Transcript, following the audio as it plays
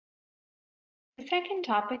The second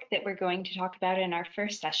topic that we're going to talk about in our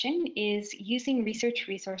first session is using research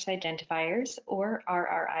resource identifiers, or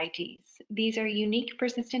RRIDs. These are unique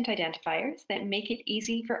persistent identifiers that make it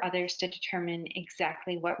easy for others to determine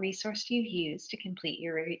exactly what resource you use to complete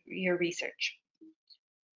your research.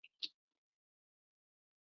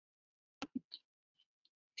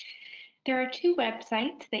 There are two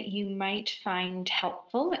websites that you might find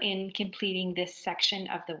helpful in completing this section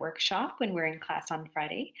of the workshop when we're in class on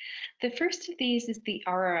Friday. The first of these is the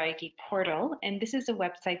RRID portal, and this is a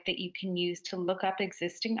website that you can use to look up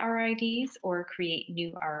existing RRIDs or create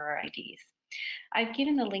new RRIDs. I've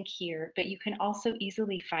given the link here, but you can also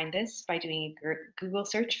easily find this by doing a Google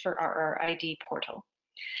search for RRID portal.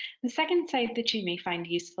 The second site that you may find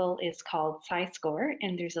useful is called SciScore,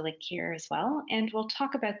 and there's a link here as well, and we'll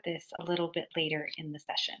talk about this a little bit later in the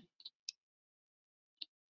session.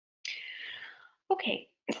 Okay,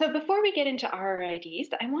 so before we get into RRIDs,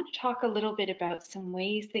 I want to talk a little bit about some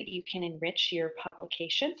ways that you can enrich your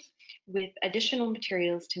publication with additional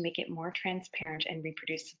materials to make it more transparent and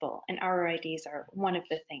reproducible, and RRIDs are one of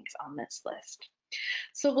the things on this list.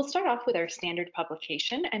 So we'll start off with our standard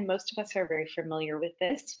publication, and most of us are very familiar with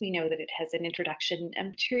this. We know that it has an introduction, a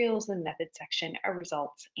materials and methods section, a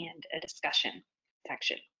results, and a discussion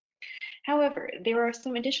section. However, there are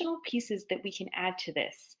some additional pieces that we can add to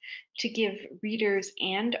this to give readers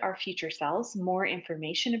and our future selves more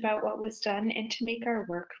information about what was done and to make our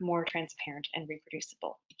work more transparent and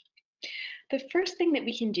reproducible. The first thing that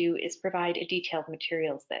we can do is provide a detailed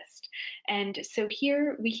materials list. And so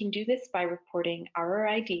here we can do this by reporting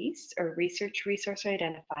RRIDs, or research resource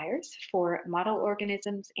identifiers, for model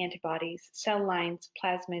organisms, antibodies, cell lines,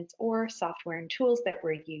 plasmids, or software and tools that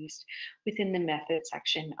were used within the methods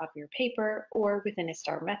section of your paper or within a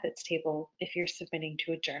STAR methods table if you're submitting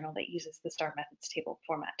to a journal that uses the STAR methods table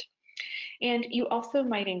format. And you also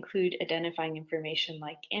might include identifying information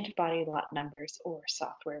like antibody lot numbers or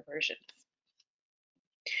software versions.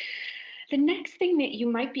 The next thing that you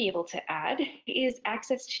might be able to add is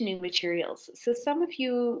access to new materials. So some of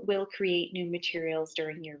you will create new materials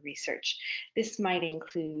during your research. This might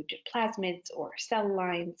include plasmids or cell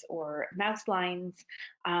lines or mouse lines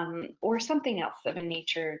or something else of a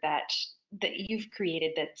nature that you've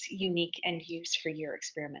created that's unique and used for your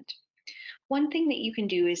experiment. One thing that you can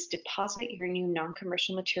do is deposit your new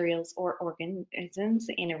non-commercial materials or organisms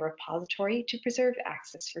in a repository to preserve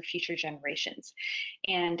access for future generations.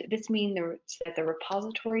 And this means that the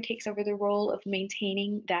repository takes over the role of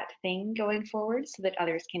maintaining that thing going forward so that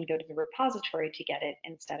others can go to the repository to get it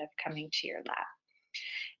instead of coming to your lab.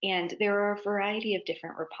 And there are a variety of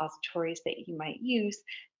different repositories that you might use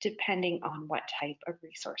depending on what type of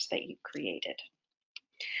resource that you created.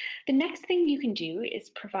 The next thing you can do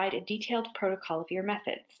is provide a detailed protocol of your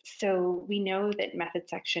methods. So we know that method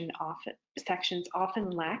sections often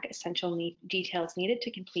lack essential details needed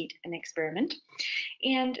to complete an experiment.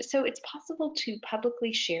 And so it's possible to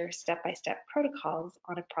publicly share step-by-step protocols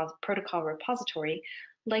on a protocol repository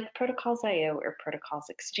like Protocols.io or Protocols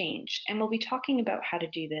Exchange. And we'll be talking about how to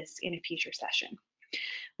do this in a future session.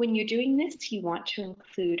 When you're doing this, you want to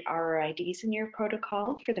include RRIDs in your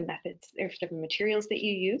protocol for the methods or for the materials that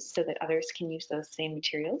you use so that others can use those same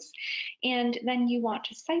materials. And then you want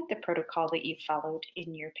to cite the protocol that you followed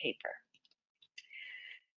in your paper.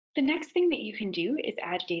 The next thing that you can do is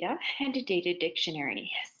add data and a data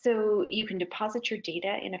dictionary. So you can deposit your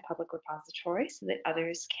data in a public repository so that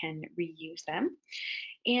others can reuse them.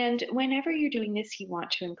 And whenever you're doing this, you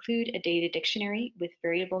want to include a data dictionary with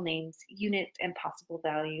variable names, units, and possible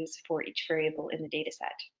values for each variable in the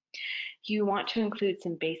dataset. You want to include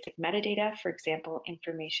some basic metadata, for example,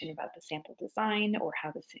 information about the sample design or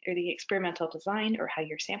the experimental design or how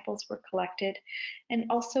your samples were collected, and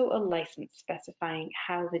also a license specifying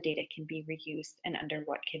how the data can be reused and under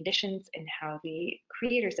what conditions and how the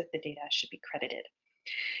creators of the data should be credited.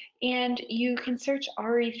 And you can search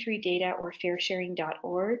RE3data or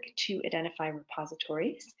fairsharing.org to identify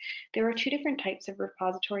repositories. There are two different types of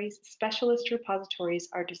repositories. Specialist repositories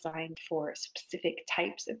are designed for specific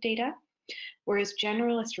types of data, whereas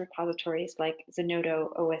generalist repositories like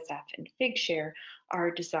Zenodo, OSF, and Figshare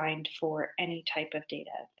are designed for any type of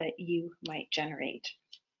data that you might generate.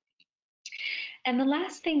 And the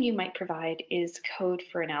last thing you might provide is code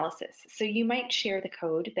for analysis. So you might share the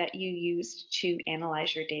code that you used to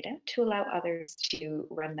analyze your data to allow others to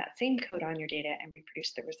run that same code on your data and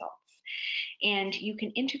reproduce the results. And you can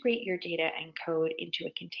integrate your data and code into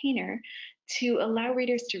a container to allow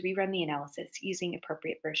readers to rerun the analysis using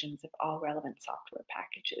appropriate versions of all relevant software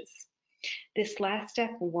packages. This last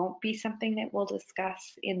step won't be something that we'll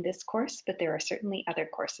discuss in this course, but there are certainly other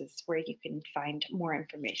courses where you can find more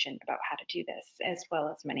information about how to do this, as well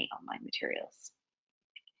as many online materials.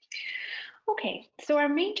 Okay, so our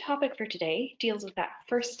main topic for today deals with that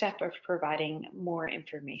first step of providing more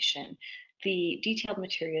information, the detailed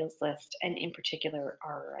materials list, and in particular,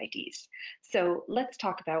 RRIDs. So let's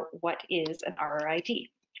talk about what is an RRID.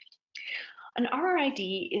 An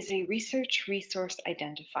RRID is a research resource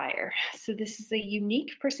identifier. So this is a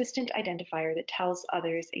unique persistent identifier that tells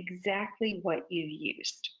others exactly what you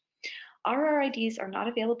used. RRIDs are not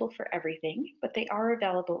available for everything, but they are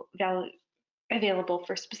available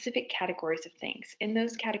for specific categories of things. And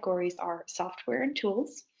those categories are software and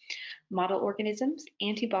tools, model organisms,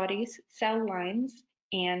 antibodies, cell lines,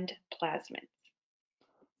 and plasmids.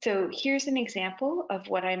 So here's an example of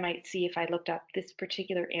what I might see if I looked up this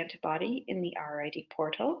particular antibody in the RRID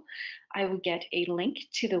portal. I would get a link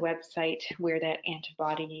to the website where that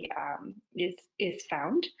antibody is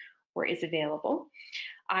found or is available.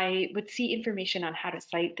 I would see information on how to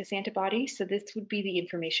cite this antibody. So this would be the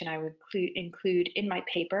information I would include in my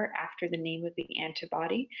paper after the name of the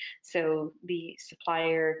antibody. So the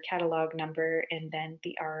supplier, catalog number, and then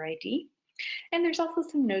the RRID. And there's also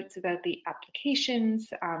some notes about the applications.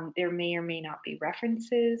 There may or may not be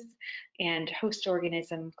references and host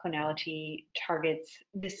organism, clonality, targets.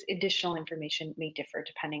 This additional information may differ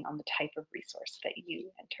depending on the type of resource that you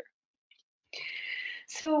enter.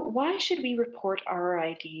 So why should we report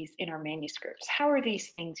RRIDs in our manuscripts? How are these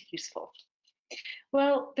things useful?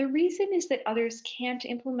 Well, the reason is that others can't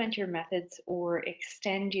implement your methods or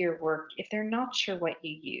extend your work if they're not sure what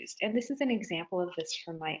you used. And this is an example of this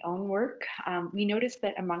from my own work. We noticed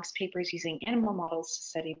that amongst papers using animal models to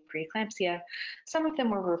study preeclampsia, some of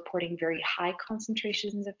them were reporting very high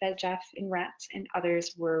concentrations of VEGF in rats, and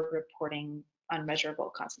others were reporting unmeasurable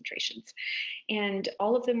concentrations. And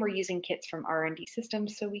all of them were using kits from R&D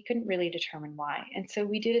systems, so we couldn't really determine why. And so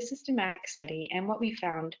we did a systematic study, and what we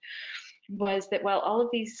found was that while all of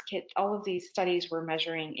these studies were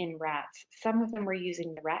measuring in rats, some of them were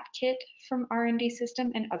using the rat kit from R&D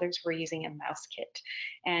system and others were using a mouse kit.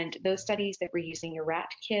 And those studies that were using a rat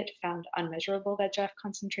kit found unmeasurable VEGF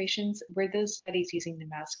concentrations, where those studies using the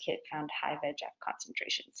mouse kit found high VEGF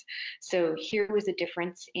concentrations. So here was a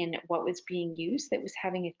difference in what was being used that was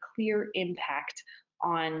having a clear impact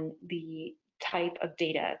on the type of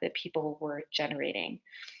data that people were generating.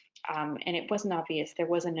 And it wasn't obvious, there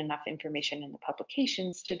wasn't enough information in the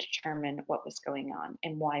publications to determine what was going on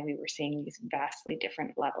and why we were seeing these vastly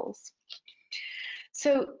different levels.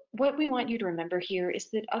 So what we want you to remember here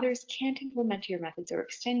is that others can't implement your methods or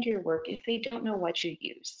extend your work if they don't know what you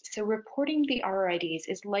use. So reporting the RRIDs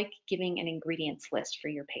is like giving an ingredients list for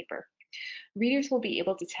your paper. Readers will be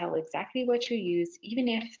able to tell exactly what you use, even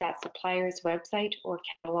if that supplier's website or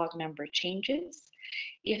catalog number changes.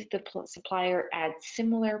 If the supplier adds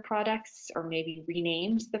similar products or maybe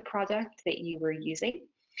renames the product that you were using,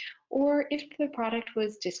 or if the product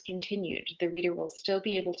was discontinued, the reader will still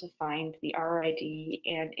be able to find the RRID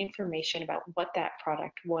and information about what that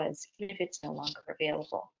product was, even if it's no longer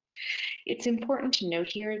available. It's important to note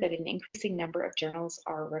here that an increasing number of journals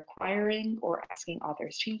are requiring or asking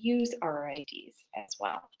authors to use RRIDs as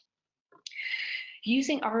well.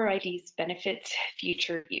 Using RRIDs benefits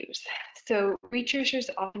future use. So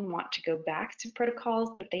researchers often want to go back to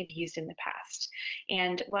protocols that they've used in the past.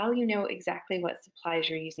 And while you know exactly what supplies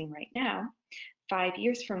you're using right now, 5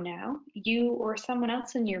 years from now, you or someone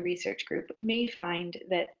else in your research group may find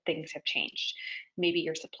that things have changed. Maybe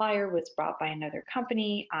your supplier was bought by another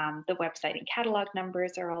company, the website and catalog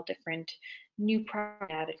numbers are all different, new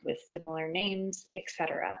products added with similar names,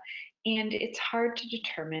 etc. And it's hard to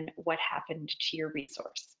determine what happened to your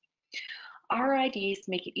resource. RRIDs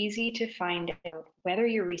make it easy to find out whether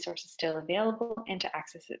your resource is still available and to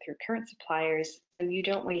access it through current suppliers, so you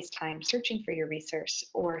don't waste time searching for your resource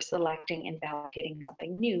or selecting and validating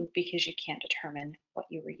something new because you can't determine what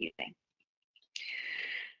you were using.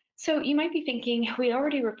 So you might be thinking, we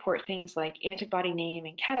already report things like antibody name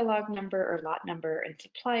and catalog number or lot number and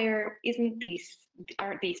supplier.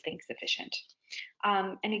 Aren't these things sufficient?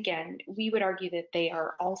 And again, we would argue that they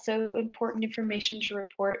are also important information to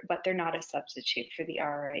report, but they're not a substitute for the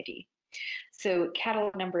RRID. So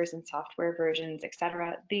catalog numbers and software versions,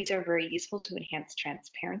 etc., these are very useful to enhance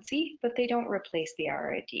transparency, but they don't replace the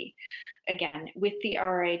RRID. Again, with the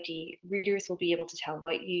RRID, readers will be able to tell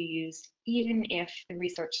what you use, even if the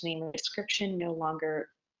research name or description no longer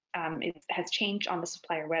has changed on the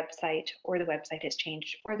supplier website, or the website has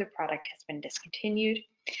changed, or the product has been discontinued.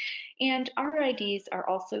 And RRIDs are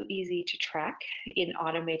also easy to track in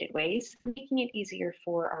automated ways, making it easier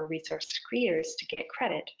for our resource creators to get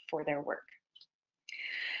credit for their work.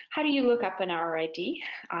 How do you look up an RRID?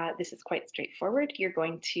 This is quite straightforward. You're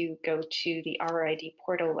going to go to the RRID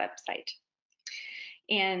portal website.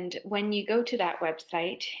 And when you go to that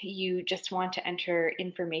website, you just want to enter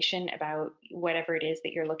information about whatever it is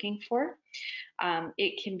that you're looking for.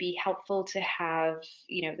 It can be helpful to have,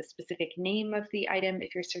 the specific name of the item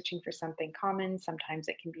if you're searching for something common. Sometimes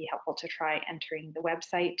it can be helpful to try entering the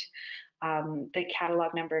website. The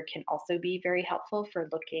catalog number can also be very helpful for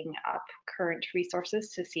looking up current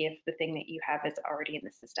resources to see if the thing that you have is already in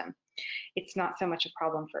the system. It's not so much a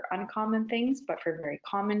problem for uncommon things, but for very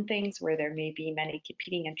common things where there may be many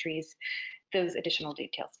competing entries, those additional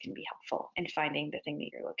details can be helpful in finding the thing that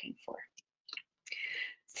you're looking for.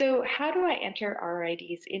 So how do I enter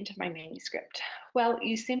RRIDs into my manuscript? Well,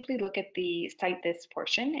 you simply look at the Cite This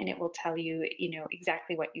portion and it will tell you,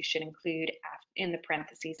 exactly what you should include in the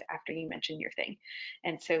parentheses after you mention your thing.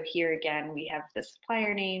 And so here again, we have the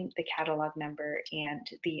supplier name, the catalog number, and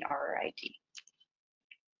the RRID.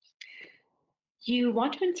 You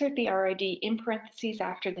want to insert the RRID in parentheses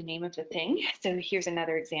after the name of the thing. So here's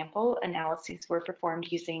another example. Analyses were performed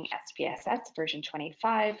using SPSS version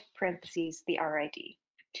 25, parentheses, the RRID.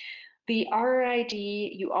 The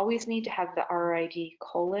RRID, you always need to have the RRID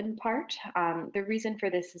colon part. The reason for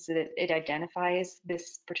this is that it identifies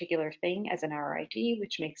this particular thing as an RRID,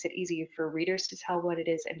 which makes it easier for readers to tell what it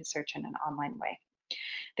is and to search in an online way.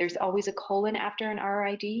 There's always a colon after an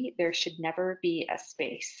RRID. There should never be a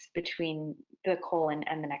space between the colon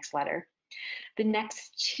and the next letter. The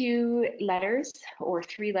next two letters or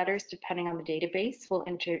three letters, depending on the database, will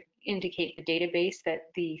indicate the database that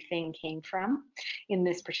the thing came from. In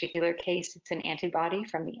this particular case, it's an antibody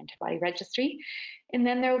from the antibody registry. And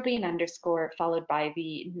then there will be an underscore followed by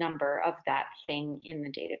the number of that thing in the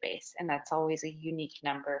database. And that's always a unique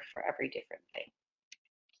number for every different thing.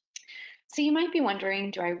 So you might be wondering,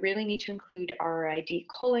 do I really need to include RRID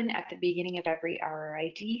colon at the beginning of every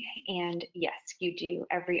RRID? And yes, you do.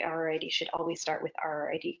 Every RRID should always start with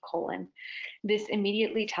RRID colon. This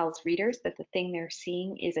immediately tells readers that the thing they're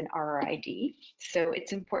seeing is an RRID. So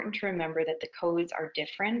it's important to remember that the codes are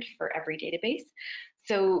different for every database.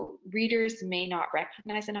 So readers may not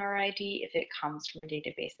recognize an RRID if it comes from a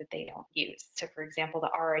database that they don't use. So for example, the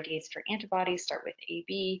RRIDs for antibodies start with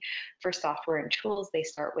AB. For software and tools, they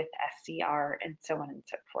start with SCR, and so on and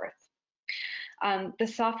so forth. The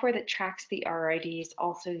software that tracks the RRIDs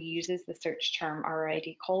also uses the search term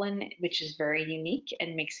RRID colon, which is very unique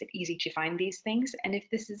and makes it easy to find these things. And if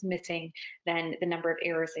this is missing, then the number of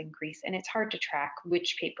errors increase, and it's hard to track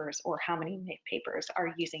which papers or how many papers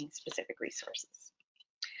are using specific resources.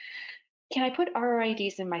 Can I put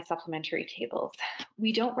RRIDs in my supplementary tables?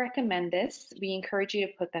 We don't recommend this. We encourage you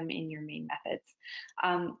to put them in your main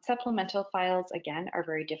methods. Supplemental files, again, are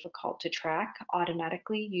very difficult to track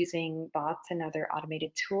automatically using bots and other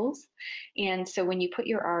automated tools. And so when you put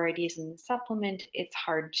your RRIDs in the supplement, it's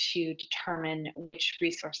hard to determine which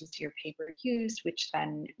resources your paper used, which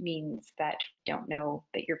then means that you don't know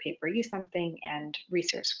that your paper used something and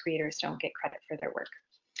research creators don't get credit for their work.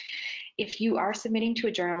 If you are submitting to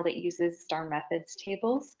a journal that uses STAR methods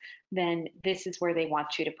tables, then this is where they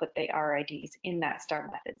want you to put the RRIDs in that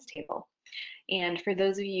STAR methods table. And for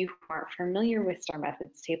those of you who aren't familiar with STAR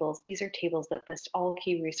methods tables, these are tables that list all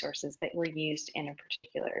key resources that were used in a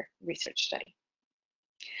particular research study.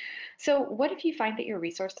 So what if you find that your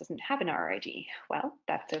resource doesn't have an RRID? Well,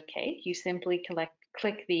 that's okay. You simply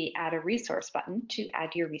click the Add a Resource button to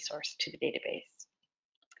add your resource to the database.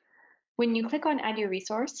 When you click on Add Your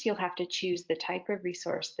Resource, you'll have to choose the type of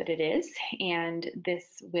resource that it is, and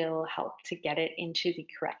this will help to get it into the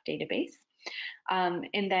correct database.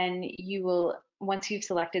 And then you will, once you've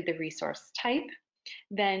selected the resource type,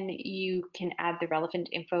 then you can add the relevant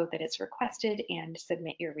info that is requested and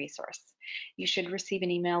submit your resource. You should receive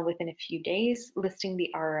an email within a few days listing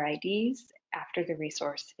the RRIDs after the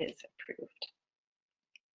resource is approved.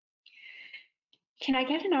 Can I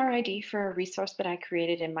get an RRID for a resource that I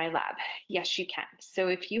created in my lab? Yes, you can. So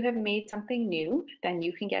if you have made something new, then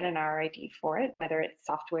you can get an RRID for it, whether it's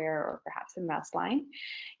software or perhaps a mouse line.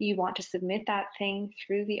 You want to submit that thing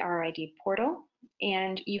through the RRID portal.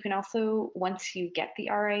 And you can also, once you get the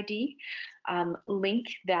RRID,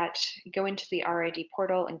 go into the RRID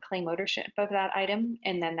portal and claim ownership of that item,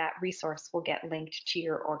 and then that resource will get linked to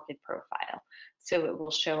your ORCID profile. So it will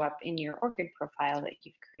show up in your ORCID profile that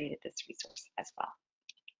you've created this resource as well.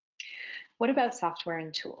 What about software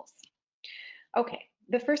and tools? Okay,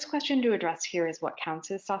 The first question to address here is what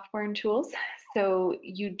counts as software and tools. So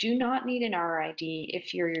you do not need an RRID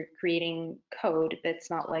if you're creating code that's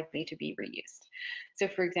not likely to be reused. So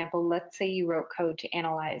for example, let's say you wrote code to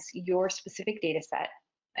analyze your specific data set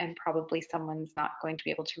and probably someone's not going to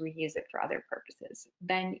be able to reuse it for other purposes.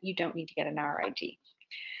 Then you don't need to get an RRID.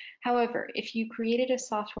 However, if you created a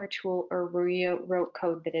software tool or wrote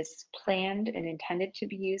code that is planned and intended to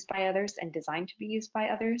be used by others and designed to be used by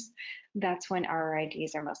others, that's when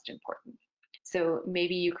RRIDs are most important. So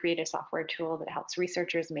maybe you create a software tool that helps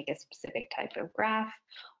researchers make a specific type of graph,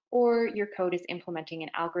 or your code is implementing an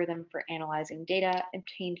algorithm for analyzing data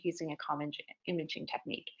obtained using a common imaging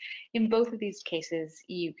technique. In both of these cases,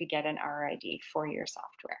 you could get an RRID for your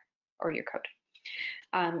software or your code.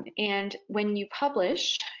 And when you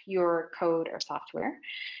publish your code or software,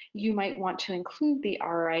 you might want to include the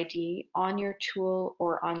RRID on your tool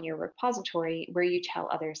or on your repository where you tell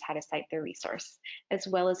others how to cite the resource, as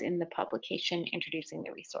well as in the publication introducing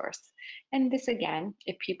the resource. And this again,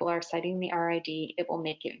 if people are citing the RRID, it will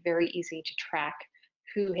make it very easy to track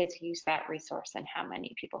who has used that resource and how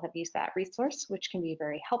many people have used that resource, which can be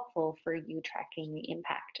very helpful for you tracking the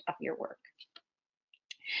impact of your work.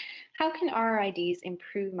 How can RRIDs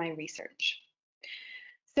improve my research?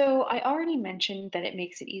 So I already mentioned that it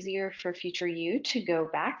makes it easier for future you to go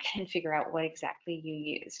back and figure out what exactly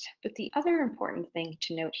you used. But the other important thing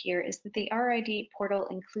to note here is that the RRID portal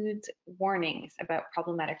includes warnings about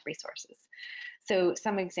problematic resources. So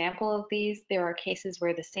some example of these, there are cases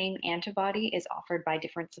where the same antibody is offered by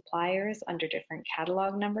different suppliers under different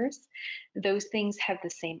catalog numbers. Those things have the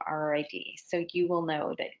same RRID. So you will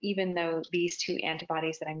know that even though these two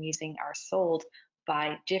antibodies that I'm using are sold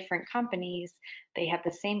by different companies, they have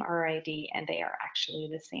the same RRID and they are actually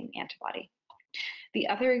the same antibody. The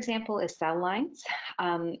other example is cell lines,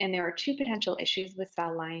 and there are two potential issues with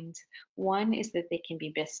cell lines. One is that they can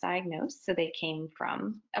be misdiagnosed, so they came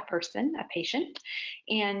from a person, a patient,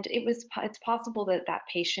 and it's possible that that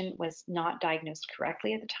patient was not diagnosed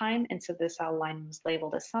correctly at the time, and so the cell line was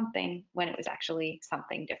labeled as something when it was actually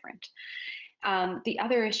something different. The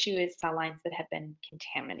other issue is cell lines that have been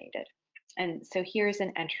contaminated. And so here's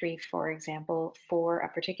an entry, for example, for a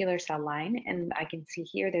particular cell line. And I can see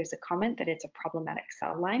here there's a comment that it's a problematic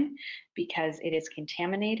cell line because it is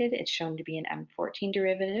contaminated. It's shown to be an M14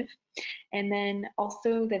 derivative. And then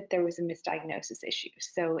also that there was a misdiagnosis issue.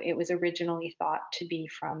 So it was originally thought to be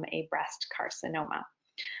from a breast carcinoma,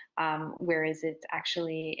 whereas it's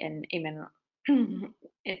actually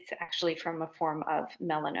it's actually from a form of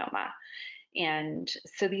melanoma. And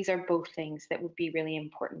so these are both things that would be really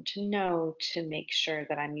important to know to make sure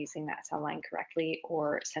that I'm using that cell line correctly,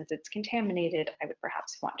 or since it's contaminated, I would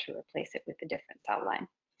perhaps want to replace it with a different cell line.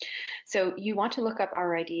 So you want to look up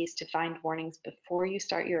RRIDs to find warnings before you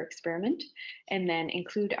start your experiment, and then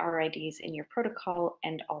include RRIDs in your protocol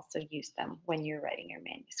and also use them when you're writing your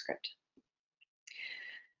manuscript.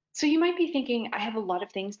 So you might be thinking, I have a lot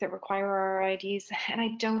of things that require RRIDs and I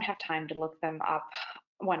don't have time to look them up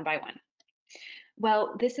one by one.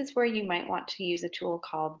 Well, this is where you might want to use a tool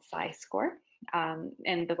called SciScore,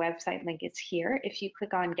 and the website link is here. If you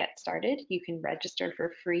click on Get Started, you can register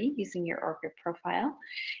for free using your ORCID profile,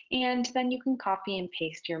 and then you can copy and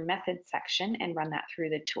paste your methods section and run that through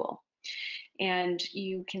the tool. And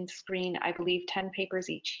you can screen, I believe, 10 papers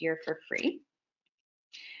each year for free.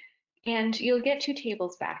 And you'll get two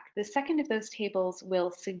tables back. The second of those tables will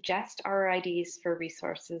suggest RRIDs for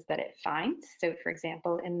resources that it finds. So for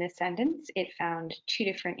example, in this sentence, it found two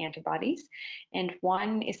different antibodies, and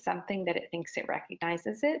one is something that it thinks it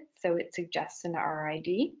recognizes it, so it suggests an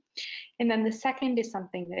RRID. And then the second is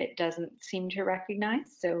something that it doesn't seem to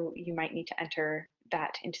recognize, so you might need to enter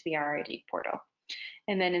that into the RRID portal.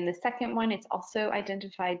 And then in the second one, it's also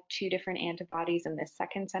identified two different antibodies in this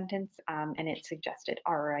second sentence, and it suggested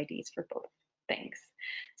RRIDs for both things.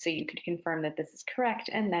 So you could confirm that this is correct,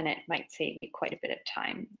 and then it might save you quite a bit of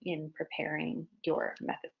time in preparing your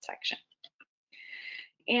method section.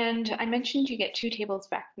 And I mentioned you get two tables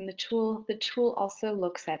back from the tool. The tool also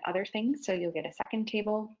looks at other things. So you'll get a second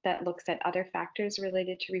table that looks at other factors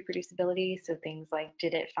related to reproducibility. So things like,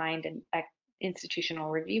 did it find an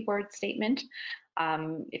institutional review board statement,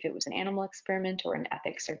 if it was an animal experiment, or an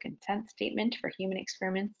ethics or consent statement for human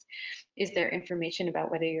experiments? Is there information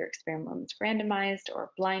about whether your experiment was randomized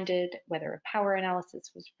or blinded, whether a power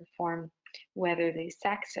analysis was performed, whether the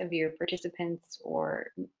sex of your participants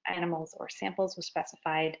or animals or samples was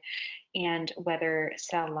specified, and whether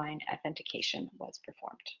cell line authentication was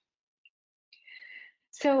performed?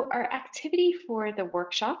 So our activity for the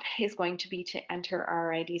workshop is going to be to enter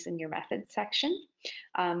RRIDs in your methods section.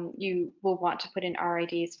 You will want to put in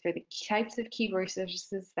RRIDs for the types of key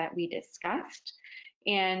resources that we discussed.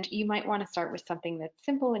 And you might want to start with something that's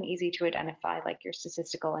simple and easy to identify, like your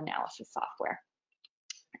statistical analysis software.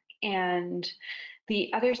 And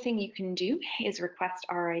the other thing you can do is request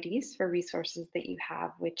RRIDs for resources that you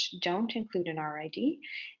have which don't include an RRID.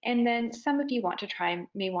 And then some of you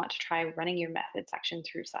may want to try running your method section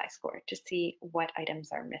through SciScore to see what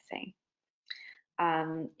items are missing.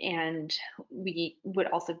 And we would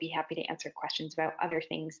also be happy to answer questions about other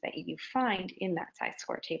things that you find in that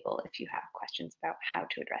SciScore table if you have questions about how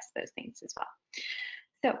to address those things as well.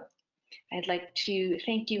 So I'd like to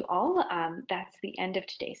thank you all. That's the end of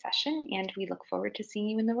today's session, and we look forward to seeing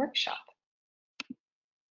you in the workshop.